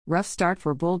Rough start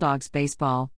for Bulldogs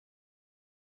baseball.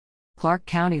 Clark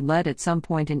County led at some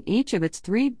point in each of its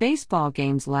 3 baseball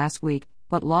games last week,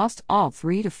 but lost all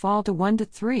 3 to fall to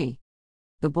 1-3.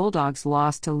 The Bulldogs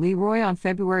lost to Leroy on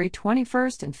February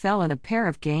 21st and fell in a pair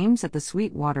of games at the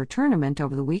Sweetwater Tournament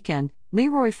over the weekend,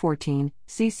 Leroy 14,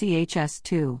 CCHS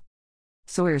 2.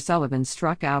 Sawyer Sullivan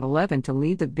struck out 11 to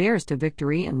lead the Bears to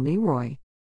victory in Leroy.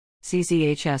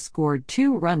 CCHS scored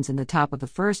 2 runs in the top of the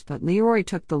first, but Leroy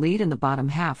took the lead in the bottom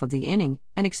half of the inning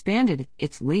and expanded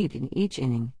its lead in each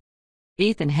inning.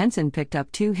 Ethan Henson picked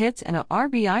up 2 hits and an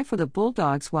RBI for the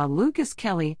Bulldogs, while Lucas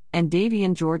Kelly and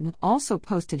Davian Jordan also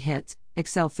posted hits,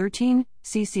 Excel 13,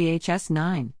 CCHS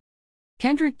 9.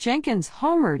 Kendrick Jenkins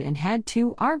homered and had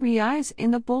 2 RBIs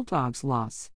in the Bulldogs'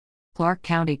 loss. Clark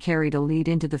County carried a lead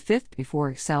into the 5th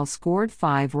before Excel scored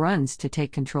 5 runs to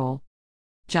take control.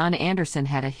 John Anderson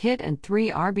had a hit and 3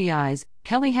 RBIs,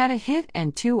 Kelly had a hit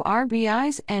and 2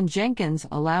 RBIs, and Jenkins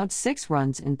allowed 6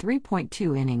 runs in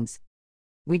 3.2 innings.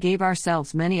 We gave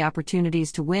ourselves many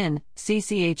opportunities to win,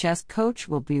 CCHS coach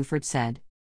Will Buford said.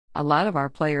 A lot of our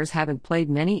players haven't played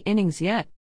many innings yet.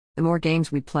 The more games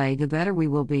we play, the better we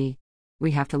will be.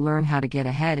 We have to learn how to get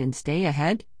ahead and stay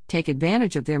ahead, take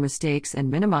advantage of their mistakes and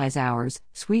minimize ours,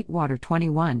 Sweetwater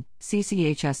 21,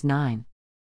 CCHS 9.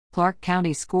 Clark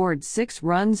County scored 6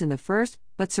 runs in the first,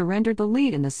 but surrendered the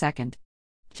lead in the second.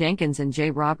 Jenkins and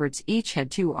Jay Roberts each had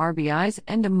 2 RBIs,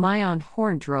 and Mayon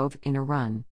Horn drove in a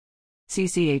run.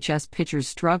 CCHS pitchers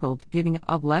struggled, giving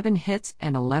up 11 hits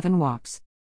and 11 walks.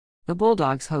 The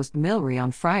Bulldogs host Millry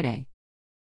on Friday.